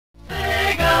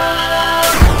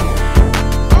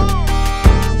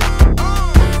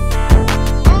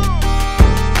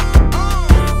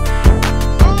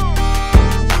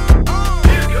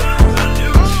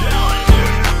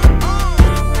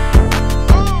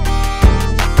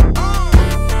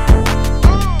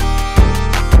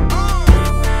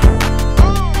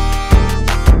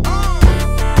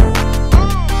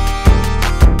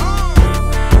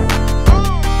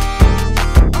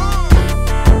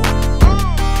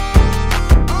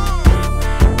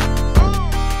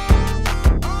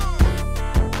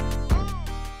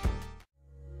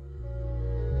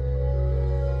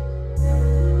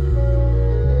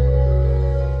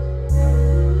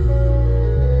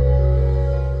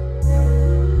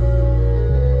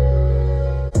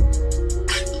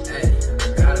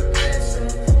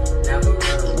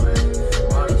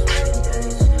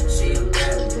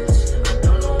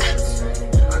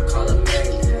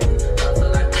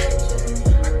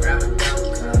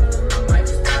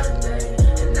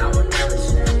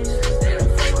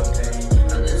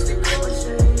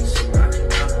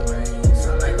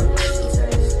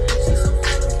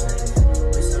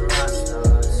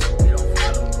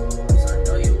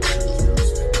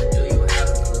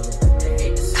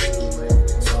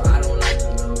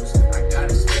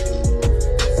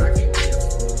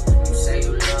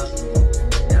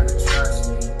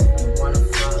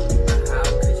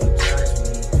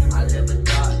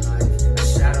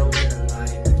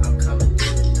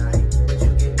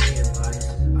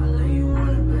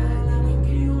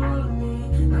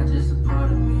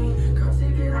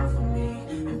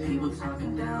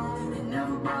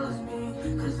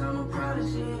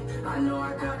prodigy. I know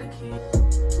I gotta keep.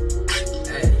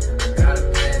 Hey, I got a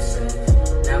plan set,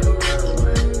 never run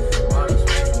away. All these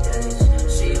rainy days,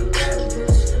 she a bad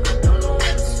bitch. I don't know what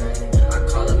to say. I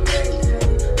call her Mary Kay,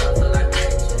 love her like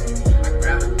Mary Jane. I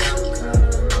grab her down the cup,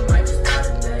 I might just die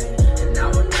today. And I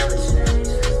will never change,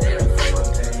 cause they don't feel my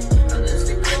pain. A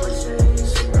lipstick on my chain,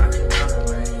 she rockin' down the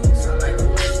range. I like the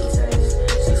way she tastes,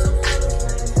 she's so full of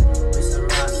faith. It's the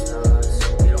rock stars,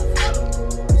 we don't follow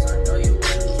rules. I know you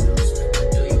want the juice, but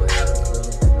do you have a clue?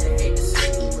 They hate to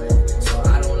see me win, so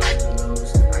I don't like to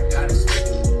lose. I gotta stick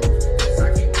and move, cause I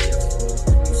can't be a fool.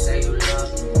 You say you love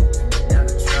me, you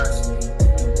never trust me.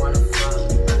 You wanna fuck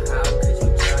me, but how could you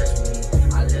judge me?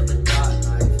 I live a dark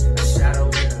life, a shadow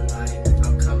in the light.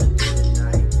 I'm coming through the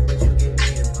night, but you give me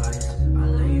advice. I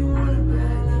lay you on the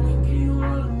bed and give you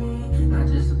all of me, not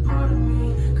just a part of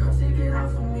me. Girl, take it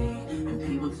off of me. And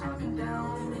people talking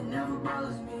down, it never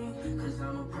bothers me, cause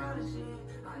I'm a prodigy.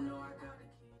 I know I gotta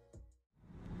keep.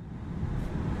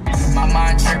 My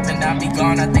mind tripping, I be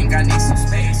gone, I think I need some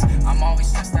space. I'm always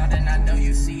stressed out and I know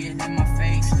you see it in my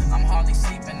face. I'm hardly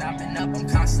sleeping, I've been up, I'm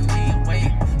constantly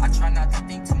awake. I try not to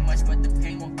think too much, but the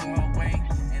pain won't go away.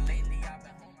 And lately I've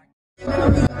been home.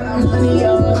 We got our money,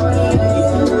 yo.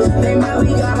 They mad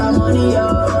we got our money, yo.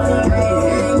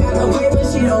 Ain't got no grip, but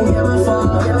she don't give a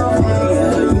fuck.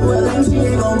 You a lame, she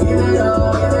ain't gon' give it up.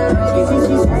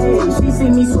 She see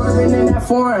me swerving in that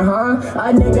foreign, huh?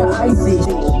 A nigga icy.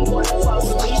 She wanna fuck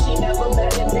with me, she never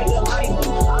met a nigga like me.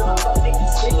 I'm a nigga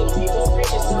singing, people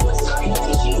screaming suicide.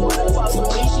 She wanna fuck with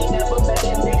me, she never met a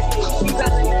nigga. She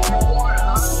passing in that foreign,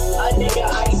 huh? A nigga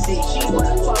icy. She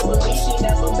wanna fuck with me, she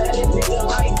never met a nigga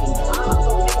like me. I'm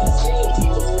a nigga singing,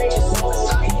 people screaming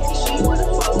suicide. She wanna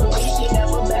fuck with me, she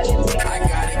never met a nigga. I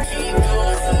gotta keep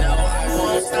going, no, I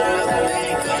won't stop. They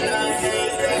ain't gonna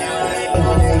hate,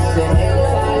 they say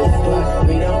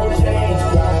we don't change.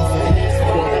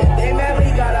 They mad we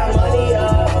got our money up.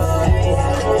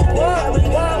 What?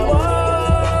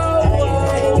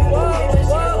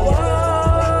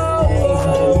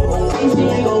 She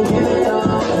ain't gon' give it up.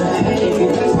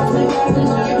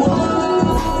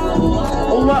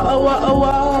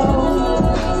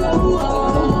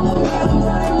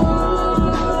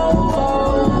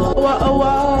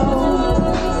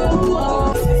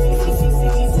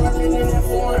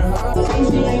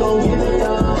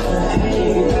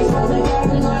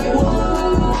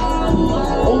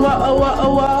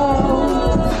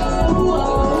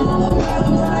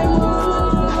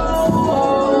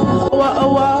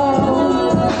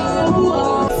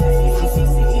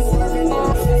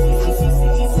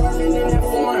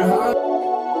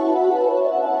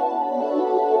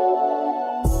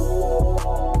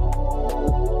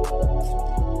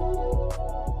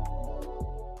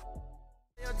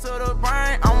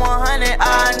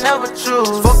 I never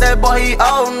choose. Fuck that boy, he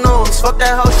old news. Fuck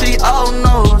that hoe, she old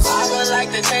news. I would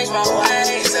like to change my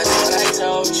ways, that's what I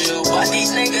told you. But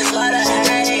these niggas love to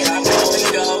hate, I'm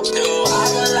going go through. I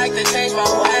would like to change my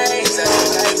ways, that's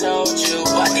what I told you.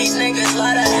 But these niggas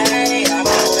love to hate, I'm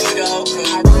going go through.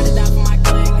 I run it out for my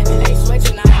clique, they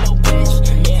switching, I ain't no bitch.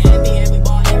 Yeah, heavy and we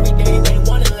ball every day, they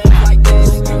wanna live like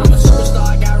this. I'm a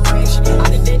superstar, I got rich, I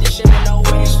done did this shit with no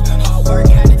wish. Hard work,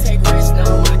 had to take risks,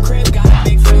 now my crib got a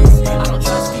big fence. I don't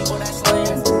trust people that's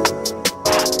lame.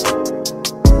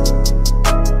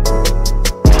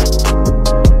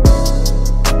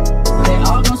 They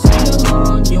all gon' sing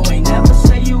along. You ain't never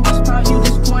say you was proud, you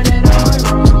just pointed out my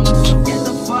wrongs. So get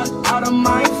the fuck out of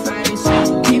my face.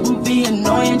 People be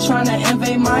annoying, trying to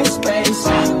invade my space.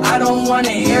 I don't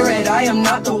wanna hear it, I am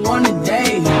not the one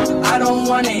today. I don't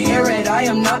wanna hear it, I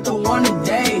am not the one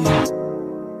today.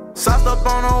 Soft up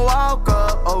on a walk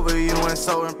up, over you and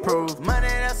so improved. Money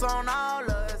that's on all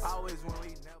us, always when we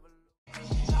never.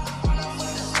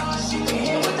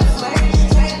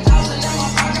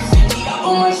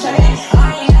 On my chain, I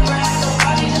ain't never had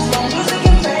nobody just on music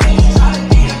and fame. Try to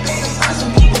be the biggest person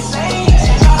people say.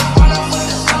 Run up with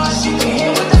the stars, she be here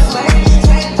with the flames.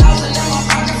 10,000 in my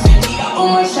pocket, 50 up on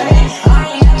my chain. I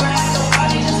ain't never had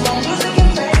nobody just on music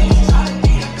and fame. Try to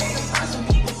be the biggest person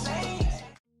people say.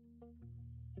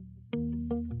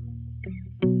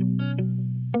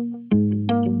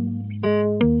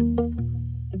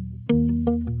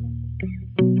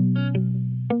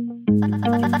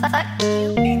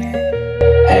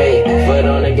 Hey, foot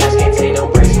on the gas, can't take no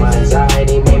breaks. My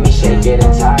anxiety made me shake,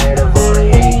 getting tired of all the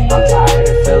hate. I'm tired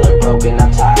of feeling broken,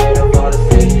 I'm tired of all the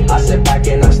fake. I sit back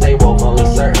and I stay woke, only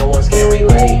certain ones can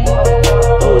relate.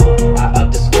 Ooh, I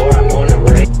up the score, I'm on the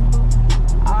rate.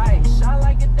 I shot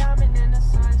like a diamond in the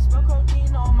sun, spill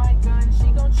codeine on my gun.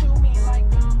 She gon' chew me like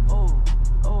gum. Ooh,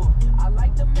 I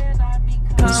like the man I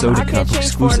become. Soda Cup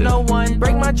exclusive.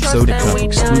 Soda Cup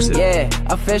exclusive. exclusive. Yeah,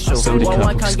 official.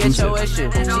 One can't get your issue.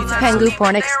 Pengu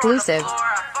Porn exclusive.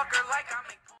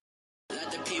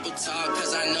 Let the people talk,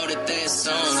 cause I know that they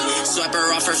assume. Swipe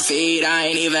her off her feet, I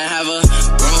ain't even have a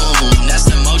room. That's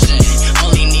the motion,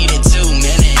 only needed 2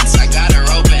 minutes. I got her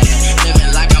open,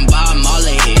 living like I'm Bob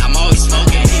Marley. I'm always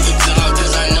smoking. People talk,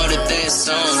 cause I know that they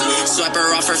assume. Swipe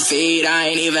her off her feet, I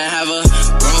ain't even have a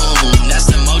room. That's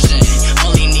the motion,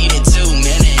 only needed 2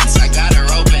 minutes. I got her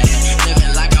open,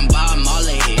 living like I'm Bob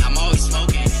Marley. I'm always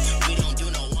smoking, we don't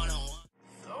do no one-on-one.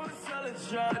 Don't sell a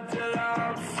drug dealer,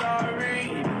 I'm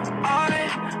sorry. I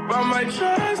brought my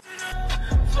trust to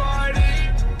the party.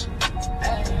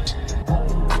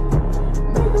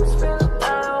 Make them spin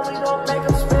around, we gon' make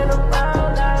them spin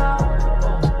around now.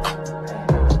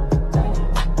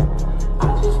 I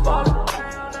just bought a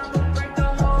crown, I'ma break the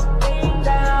whole thing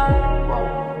down.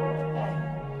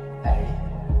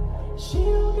 She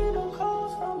don't get no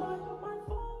calls from my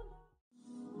phone.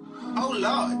 Oh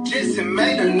Lord, Jesse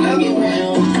made another one.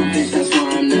 That's why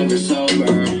I'm never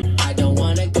sober. I don't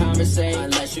wanna conversate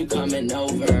unless you coming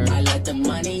over. I let the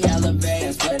money elevate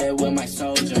and split it with my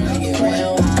soldier. I get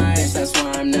real high, that's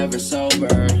why I'm never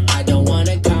sober. I don't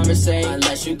wanna conversate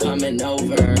unless you coming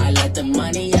over. I let the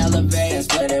money elevate and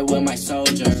split it with my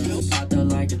soldier. Out there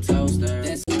like a toaster.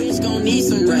 This bitch gon' need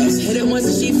some rest. Hit it once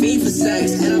and she feed for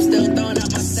sex, and I'm still throwing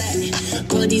out my set.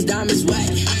 Pull these diamonds wet,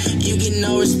 you get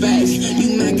no respect.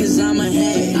 You mad cause I'm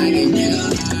ahead. I get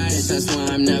nigga high, that's why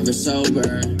I'm never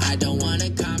sober. I don't wanna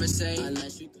conversate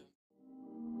unless you.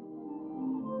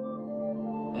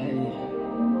 Hey,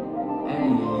 hey,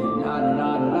 da da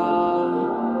da da da.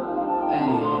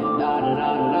 Hey, da da da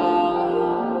da da.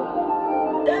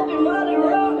 That be money,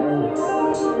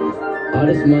 all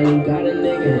this money got a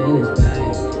nigga in his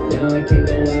bag. Now I can't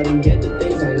go out and get the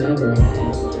things I never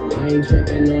had. I ain't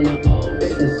tripping on the old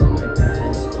business on my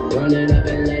past. Run it up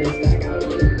and let it stack, I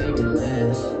wanna make it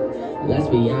last. Let's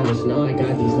be honest, no, I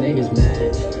got these niggas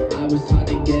mad. I was taught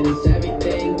to get us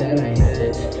everything that I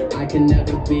had. I can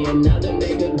never be another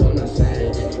nigga when I'm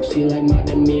sad. She like my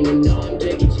demeanor, no, I'm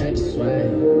Jiggy, check the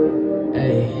swag.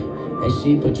 Hey, and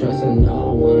she put trust in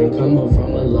no one. Come home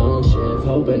from a long shift,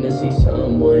 hoping to see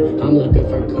someone. I'm looking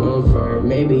for comfort,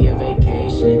 maybe a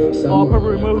vacation.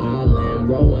 Somewhere on an island,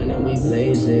 rolling and we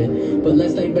blazing. But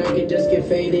let's stay back and just get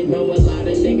faded. Know a lot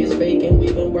of niggas faking,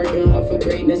 we've been working hard for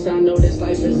greatness. I know this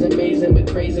life is amazing, but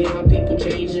crazy how people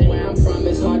changing. Where I'm from,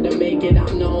 it's hard to make it.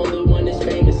 I'm the only one that's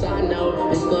famous, I know.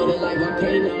 It's floated like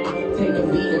volcano. Take a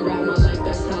beat and ride my life,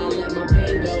 that's how I let my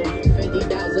pain go.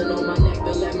 50,000 on my neck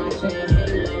to let my chain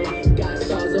hang low. Got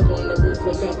stars up on the roof,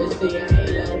 look up and see a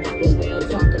halo. But we don't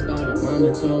talk about it.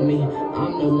 Mama told me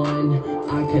I'm the one.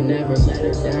 I can never let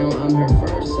her down. I'm her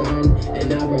first son,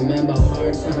 and I remember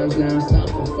hard times. Now it's stuff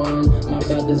for fun. My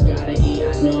brothers gotta eat.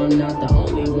 I know I'm not the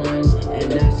only one,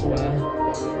 and that's why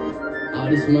all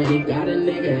this money got a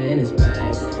nigga in his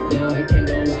bag. Now I can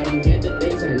go out and get the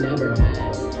things I never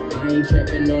had. I ain't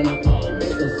tripping on the old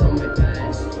business on my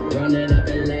past. Run it up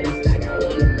and let it stack. I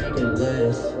wanna make it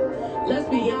last. Let's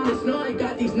be honest, no, I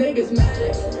got these niggas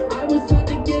mad. I was taught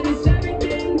to get us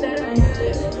everything that I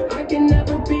had. I can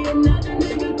never be another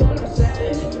nigga when I'm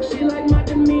sad. She like my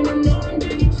demeanor, no, I'm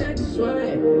Jiggy, check the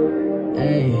swag.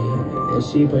 Hey, and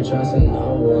she put trust in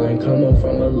no one. Come home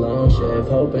from a long shift,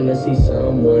 hoping to see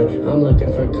someone. I'm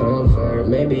looking for comfort,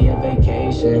 maybe a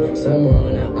vacation. Somewhere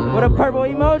on the island. Where the purple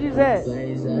emojis at?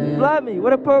 Love me,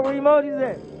 where the purple emojis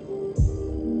at?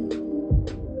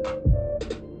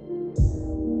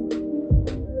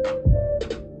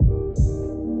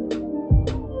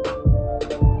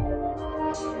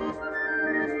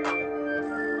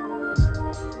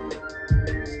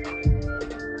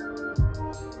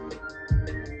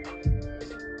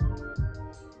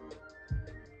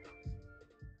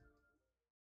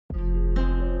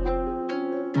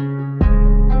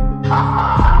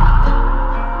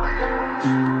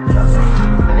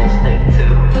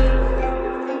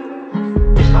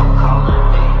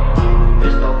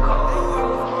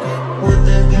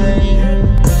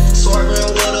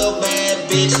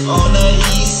 On the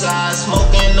east side,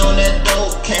 smoking on that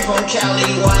dope. Came from Cali,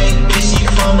 white bitch, she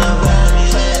from the valley.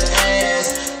 Fat ass,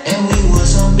 and we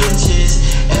was some bitches.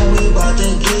 And we bout to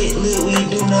get lit, we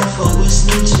do not fuck with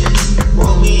snitches.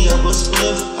 Roll me up a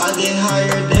spliff, I get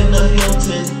higher than the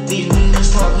Hilton. These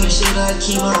niggas talking shit, I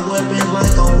keep my weapon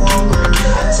like a Walker.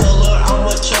 I tell her I'm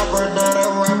a chopper, not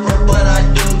a rapper, but I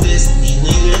do this. These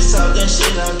niggas talking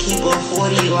shit, I keep a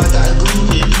 40 like I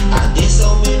glued it. I did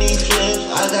so many flips,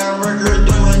 I got record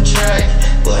doing track,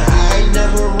 but I ain't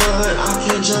never run, I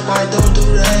can jump, I don't do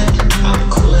that. I'm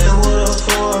coolin' with a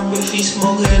form if he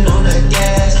smoking on that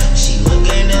gas. She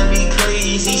looking at me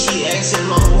crazy, she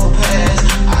asking on what pass.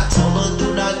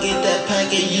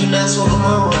 smoking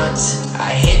my runs.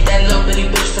 I hit that little bitty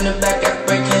bitch from the back, I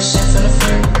break her shit from the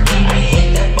front. I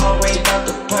hit that ball right out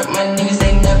the park, my niggas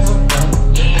they never run.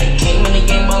 I came in the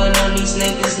game ballin' on these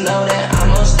niggas, know that I'm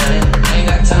on stunning. I ain't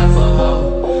got time for a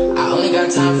hoe, I only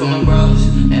got time for my bros,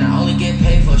 and I only get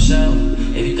paid for a show.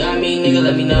 If you got me, nigga,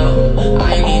 let me know.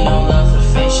 I ain't need no love for the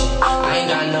fake shit. I ain't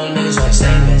got no niggas like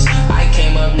statements. I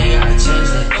came up, nigga, I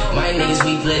changed it. My niggas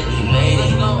we lit, we made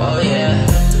it. Oh yeah.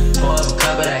 Pour up a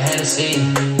cup of that Hennessy.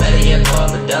 Better yet, pour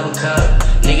up a double cup.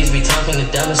 Niggas be talking the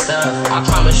dumbest stuff. I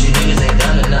promise you niggas ain't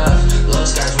done enough. Lil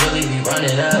Skies really be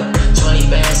running up. 20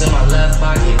 bands in my left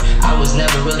pocket. I was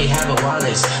never really having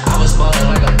wallets. I was ballin'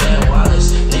 like a Ben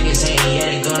Wallace. Niggas hating,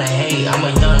 yeah, they gonna hate. I'm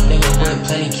a young nigga with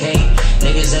plenty cake.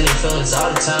 Niggas in their feelings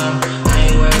all the time. I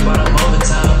ain't worried about them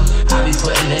overtime. I be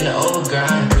putting in the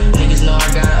overgrind. Niggas know I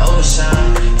gotta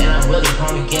overshine, and I'm really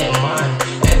probably getting mine.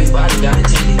 Everybody gotta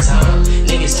take their time.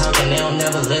 Niggas talking, they don't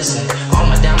never listen. All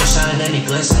my diamonds shining and they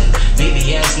glisten.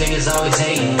 BBS niggas always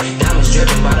hating. Diamonds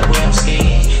dripping by the way I'm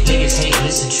skating. Niggas hating,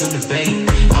 it's a true debate.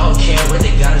 I don't care what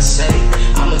they gotta say.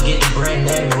 I'ma get the bread in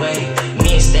every way.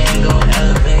 Me and Stan gon'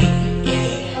 elevate.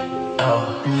 Yeah,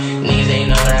 oh, niggas ain't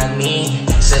know what I mean.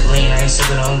 Sip lean, I ain't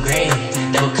sippin' on green.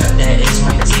 Double cut, that is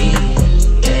my tea.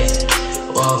 Yeah,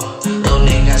 whoa, little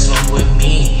nigga got smoke with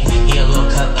me. He a little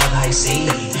cup of high C.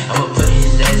 I'ma put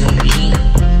his ass on me.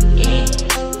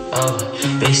 Yeah, oh,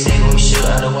 big stick when we shoot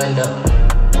out the window.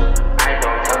 I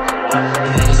don't talk too much.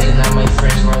 These niggas ain't not my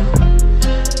friends, bro.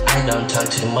 I don't talk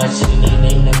too much. You need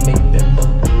they never make bimbo.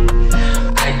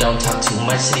 I don't talk too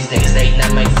much. These niggas they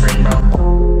not my friend, bro.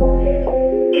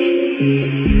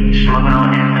 Smoking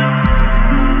on endo.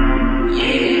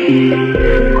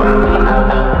 Yeah, well, I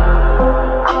know.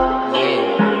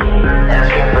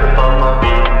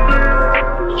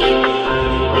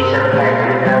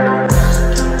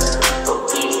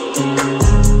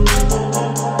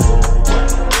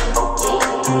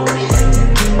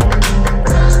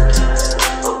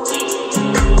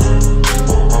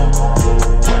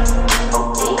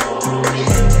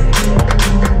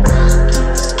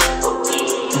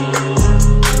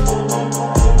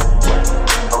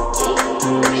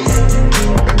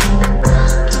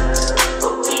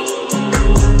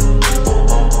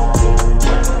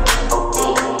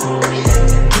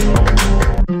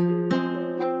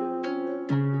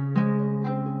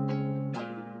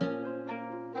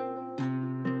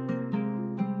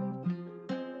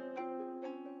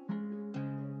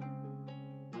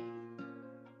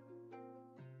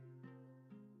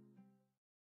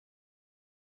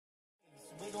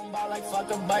 We gon' ball like fuck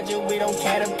a budget, we don't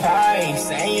care the price.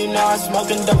 And you know I'm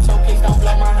smoking dope, so please don't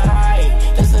blow my high.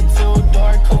 This a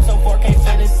two-door coupe, so 4 can't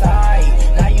fit inside.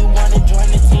 Now you wanna join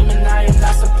the team and I am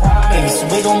not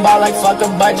surprised. We gon' ball like fuck a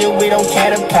budget, we don't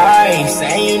care the price.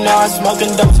 And you know I'm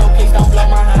smoking dope, so please don't blow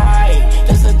my high.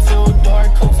 This a two-door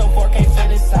coupe, so 4 can't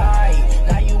fit inside.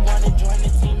 Now you wanna join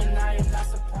the team and I am not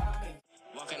surprised.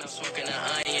 Walking up smoking an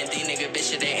onion, these nigga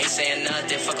bitches they ain't saying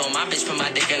nothing. Fuck on my bitch, put my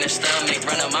dick in her stomach.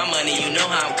 Run up my money, you know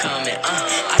how I'm coming.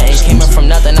 I just came up from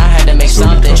nothing, I had to make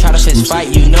something. Try to fist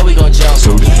fight, you know we gon' jump.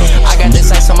 I got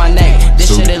this ice on my neck,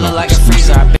 this shit it look like a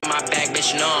freezer. I been my bag,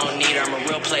 bitch, you know I don't need her. I'm a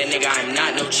real player, nigga, I'm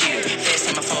not no cheater.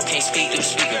 FaceTime my phone, can't speak through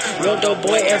speaker. Real dope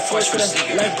boy, Air Force for the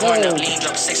let go. Up lean,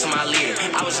 drop 6 on my leader.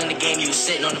 I was in the game, you was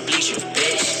sitting on the bleachers,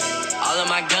 bitch. All of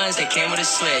my guns, they came with a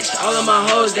switch. All of my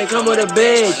hoes, they come with a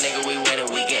bitch. Nigga, we with it,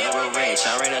 we getting real rich.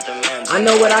 I ran up the mountains. I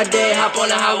know what I did, hop on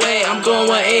the highway, I'm going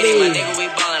 180. My nigga, we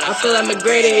ballin', I feel like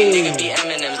McGrady. Nigga be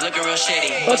M&M's, looking real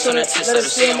shady. Bust on the tip, let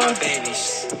us see my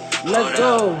babies. Let's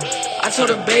go. I told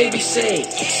her baby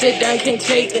sit down, can't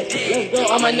take it. Let's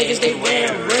go. All my niggas they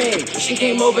wearing red. She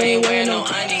came over, ain't wearing no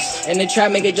undies. And the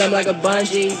trap make it jump like a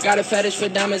bungee. Got a fetish for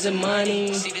diamonds and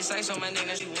money. See this ice on my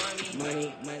niggas, she want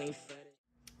me. Money fetish.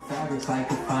 Fabrics like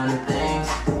the finer things.